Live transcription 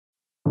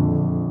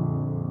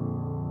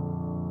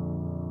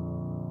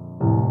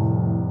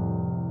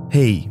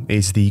He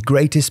is the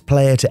greatest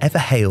player to ever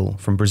hail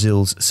from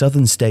Brazil's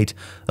southern state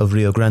of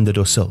Rio Grande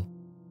do Sul.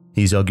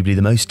 He's arguably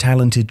the most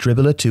talented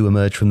dribbler to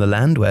emerge from the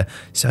land where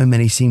so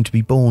many seem to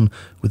be born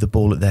with the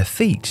ball at their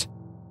feet.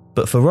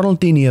 But for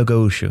Ronaldinho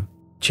Gaúcho,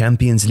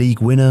 Champions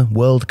League winner,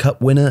 World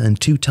Cup winner and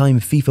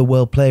two-time FIFA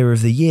World Player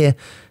of the Year,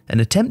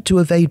 an attempt to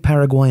evade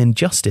Paraguayan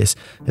justice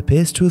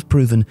appears to have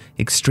proven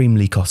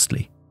extremely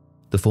costly.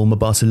 The former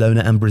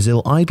Barcelona and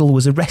Brazil idol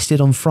was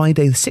arrested on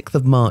Friday the 6th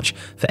of March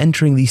for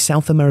entering the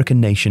South American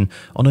nation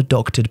on a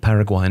doctored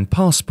Paraguayan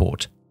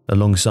passport,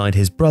 alongside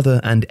his brother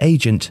and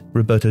agent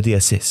Roberto de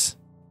Assis.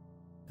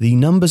 The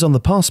numbers on the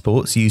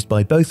passports used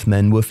by both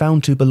men were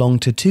found to belong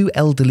to two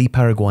elderly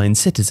Paraguayan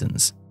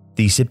citizens.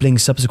 The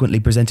siblings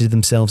subsequently presented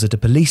themselves at a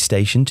police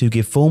station to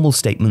give formal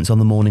statements on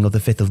the morning of the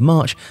 5th of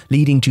March,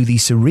 leading to the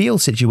surreal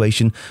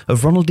situation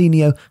of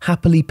Ronaldinho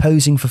happily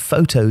posing for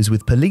photos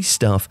with police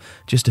staff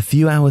just a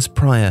few hours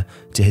prior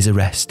to his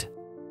arrest.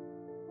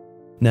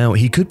 Now,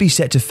 he could be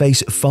set to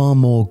face far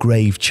more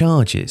grave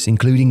charges,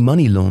 including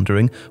money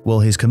laundering, while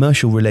his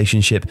commercial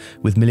relationship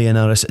with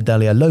Millonarios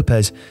Dalia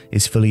Lopez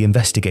is fully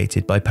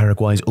investigated by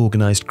Paraguay's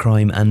organised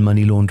crime and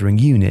money laundering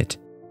unit.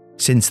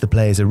 Since the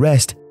player's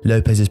arrest,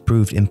 Lopez has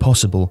proved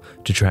impossible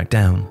to track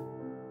down.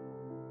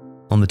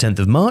 On the 10th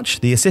of March,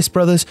 the Assis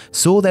brothers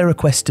saw their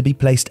request to be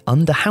placed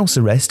under house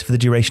arrest for the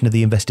duration of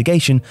the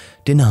investigation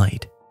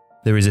denied.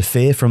 There is a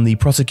fear from the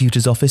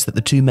prosecutor's office that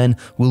the two men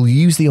will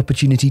use the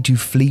opportunity to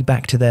flee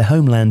back to their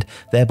homeland,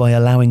 thereby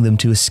allowing them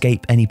to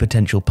escape any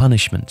potential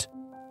punishment.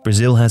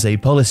 Brazil has a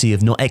policy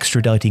of not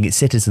extraditing its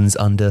citizens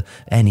under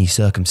any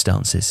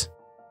circumstances.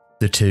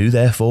 The two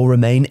therefore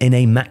remain in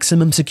a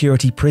maximum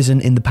security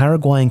prison in the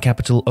Paraguayan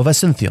capital of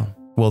Asunción,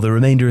 while the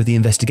remainder of the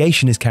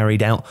investigation is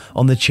carried out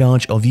on the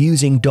charge of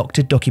using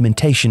doctored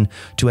documentation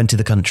to enter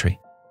the country.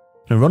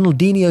 Now,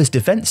 Ronaldinho's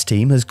defence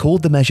team has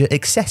called the measure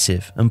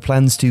excessive and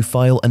plans to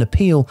file an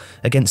appeal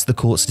against the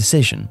court's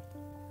decision.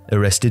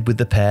 Arrested with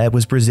the pair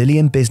was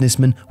Brazilian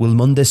businessman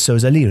Wilmondes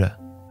Souza Lira,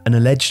 an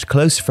alleged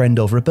close friend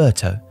of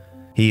Roberto.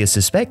 He is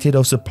suspected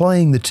of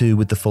supplying the two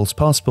with the false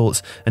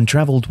passports and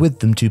travelled with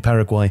them to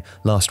Paraguay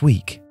last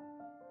week.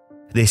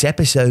 This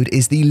episode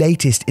is the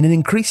latest in an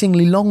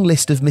increasingly long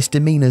list of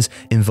misdemeanours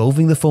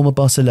involving the former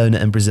Barcelona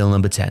and Brazil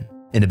number 10,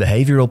 in a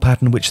behavioural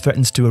pattern which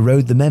threatens to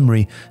erode the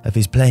memory of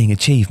his playing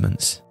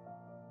achievements.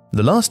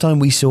 The last time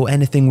we saw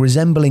anything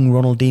resembling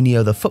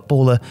Ronaldinho the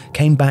footballer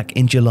came back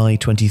in July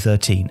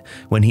 2013,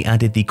 when he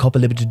added the Copa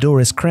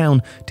Libertadores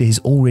crown to his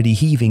already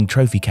heaving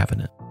trophy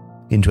cabinet.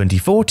 In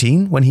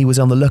 2014, when he was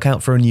on the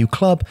lookout for a new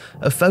club,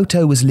 a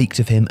photo was leaked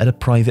of him at a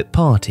private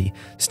party,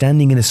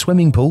 standing in a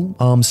swimming pool,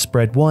 arms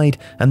spread wide,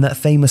 and that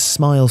famous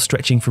smile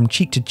stretching from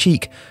cheek to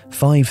cheek.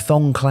 5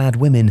 thong-clad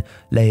women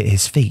lay at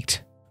his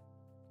feet.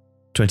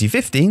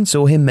 2015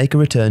 saw him make a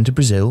return to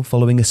Brazil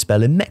following a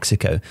spell in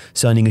Mexico,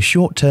 signing a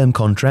short-term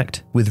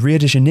contract with Rio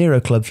de Janeiro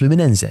club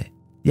Fluminense.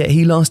 Yet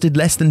he lasted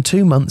less than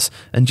 2 months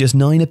and just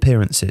 9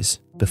 appearances,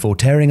 before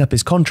tearing up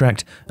his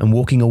contract and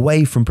walking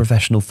away from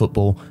professional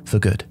football for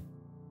good.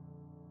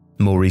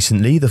 More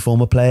recently, the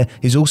former player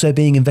is also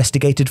being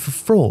investigated for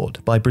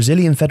fraud by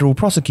Brazilian federal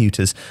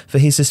prosecutors for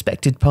his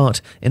suspected part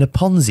in a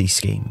Ponzi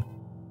scheme.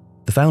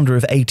 The founder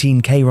of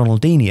 18K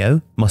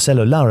Ronaldinho,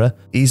 Marcelo Lara,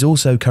 is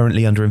also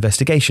currently under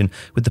investigation,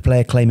 with the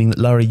player claiming that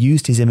Lara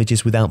used his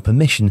images without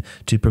permission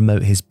to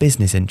promote his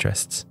business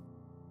interests.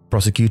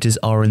 Prosecutors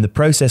are in the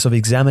process of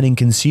examining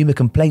consumer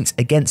complaints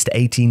against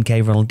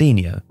 18K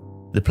Ronaldinho.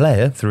 The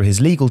player, through his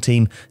legal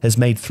team, has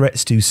made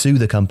threats to sue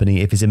the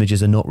company if his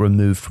images are not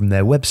removed from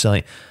their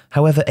website.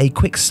 However, a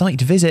quick site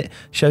visit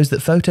shows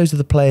that photos of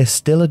the player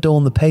still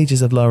adorn the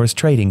pages of Lara's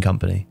trading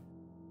company.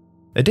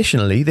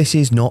 Additionally, this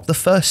is not the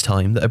first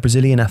time that a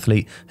Brazilian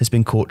athlete has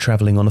been caught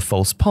travelling on a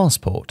false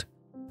passport.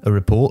 A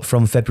report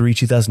from February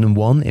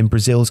 2001 in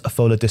Brazil's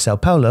Folha de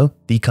São Paulo,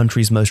 the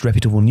country's most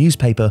reputable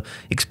newspaper,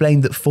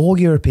 explained that 4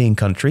 European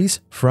countries,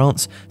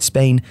 France,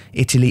 Spain,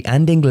 Italy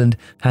and England,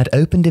 had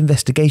opened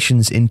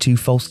investigations into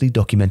falsely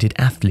documented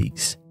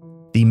athletes.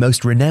 The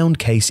most renowned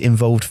case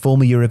involved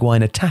former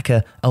Uruguayan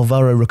attacker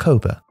Alvaro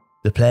Recoba.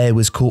 The player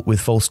was caught with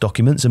false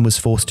documents and was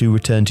forced to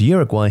return to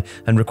Uruguay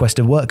and request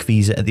a work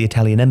visa at the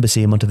Italian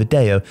embassy in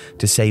Montevideo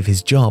to save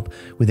his job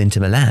with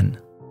Inter Milan.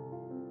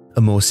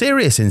 A more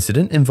serious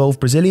incident involved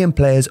Brazilian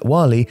players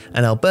Wally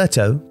and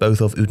Alberto, both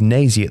of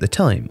Udinese at the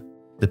time.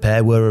 The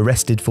pair were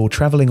arrested for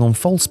travelling on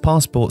false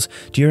passports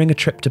during a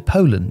trip to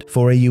Poland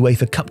for a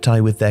UEFA Cup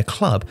tie with their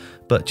club,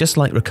 but just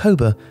like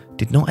Recoba,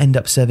 did not end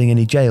up serving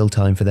any jail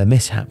time for their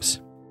mishaps.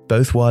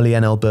 Both Wally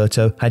and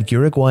Alberto had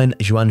Uruguayan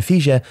João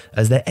Fija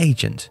as their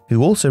agent,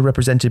 who also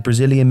represented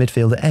Brazilian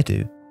midfielder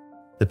Edu.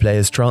 The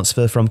player's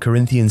transfer from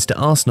Corinthians to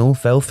Arsenal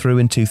fell through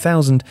in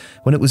 2000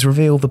 when it was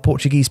revealed the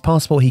Portuguese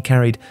passport he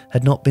carried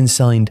had not been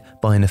signed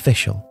by an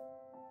official.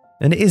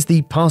 And it is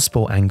the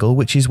passport angle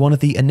which is one of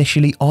the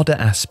initially odder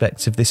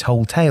aspects of this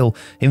whole tale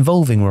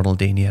involving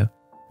Ronaldinho.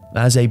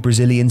 As a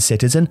Brazilian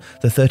citizen,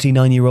 the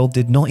 39-year-old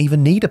did not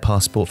even need a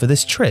passport for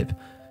this trip.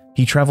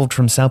 He travelled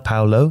from São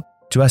Paulo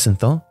to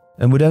Asunción,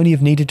 and would only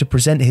have needed to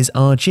present his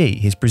RG,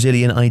 his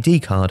Brazilian ID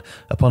card,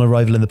 upon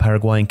arrival in the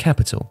Paraguayan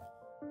capital.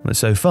 But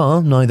so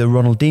far, neither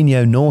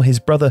Ronaldinho nor his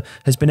brother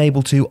has been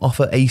able to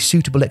offer a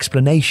suitable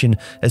explanation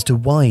as to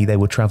why they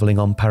were travelling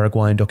on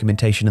Paraguayan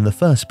documentation in the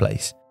first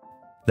place.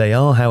 They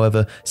are,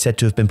 however, said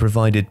to have been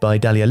provided by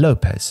Dalia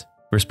Lopez,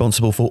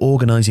 responsible for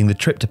organising the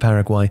trip to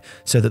Paraguay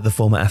so that the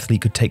former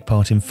athlete could take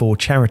part in 4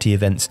 charity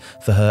events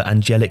for her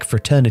Angelic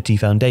Fraternity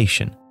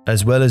Foundation,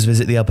 as well as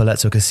visit the El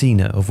Palazzo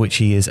Casino, of which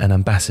he is an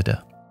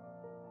ambassador.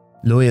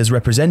 Lawyers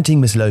representing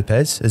Ms.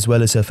 Lopez, as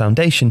well as her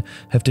foundation,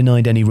 have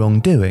denied any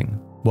wrongdoing,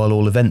 while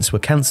all events were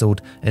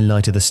cancelled in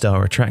light of the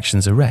star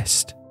attraction's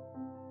arrest.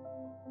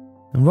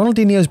 And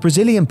Ronaldinho's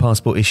Brazilian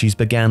passport issues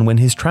began when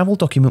his travel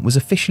document was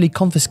officially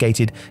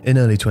confiscated in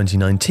early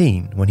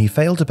 2019, when he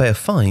failed to pay a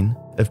fine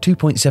of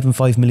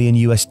 $2.75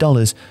 million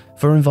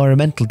for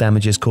environmental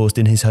damages caused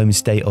in his home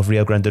state of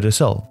Rio Grande do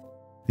Sul.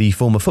 The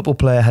former football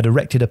player had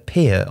erected a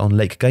pier on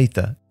Lake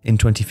Gaita in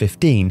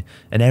 2015,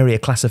 an area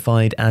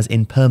classified as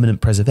in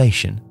permanent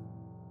preservation.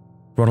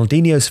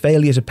 Ronaldinho's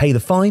failure to pay the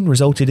fine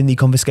resulted in the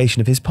confiscation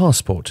of his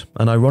passport,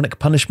 an ironic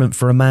punishment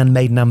for a man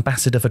made an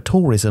ambassador for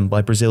tourism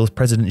by Brazil's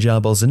President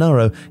Jair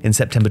Bolsonaro in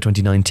September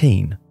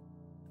 2019.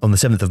 On the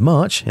 7th of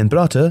March,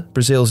 Embrata,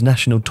 Brazil's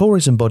national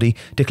tourism body,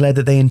 declared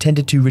that they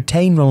intended to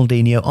retain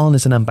Ronaldinho on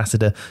as an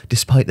ambassador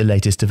despite the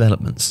latest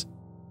developments.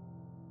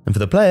 And for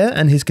the player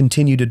and his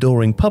continued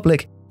adoring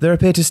public, there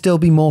appear to still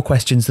be more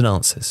questions than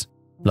answers.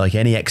 Like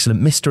any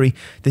excellent mystery,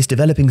 this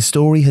developing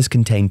story has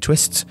contained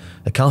twists,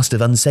 a cast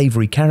of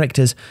unsavoury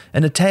characters,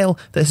 and a tale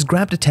that has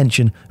grabbed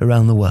attention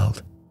around the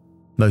world.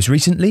 Most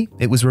recently,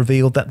 it was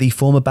revealed that the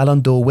former Ballon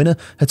d'Or winner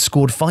had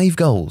scored 5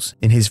 goals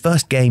in his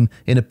first game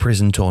in a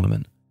prison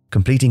tournament,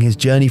 completing his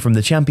journey from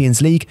the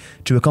Champions League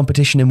to a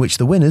competition in which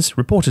the winners,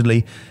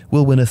 reportedly,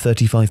 will win a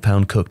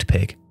 £35 cooked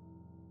pig.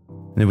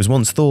 It was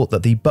once thought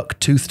that the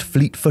buck-toothed,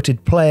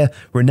 fleet-footed player,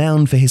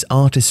 renowned for his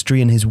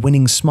artistry and his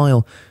winning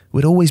smile,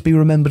 would always be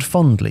remembered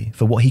fondly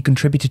for what he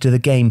contributed to the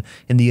game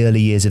in the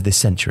early years of this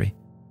century.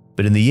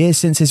 But in the years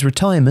since his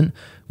retirement,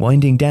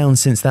 winding down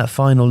since that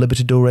final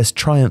Libertadores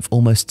triumph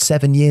almost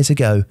 7 years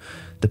ago,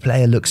 the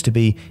player looks to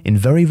be in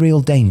very real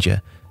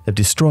danger of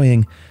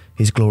destroying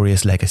his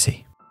glorious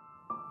legacy.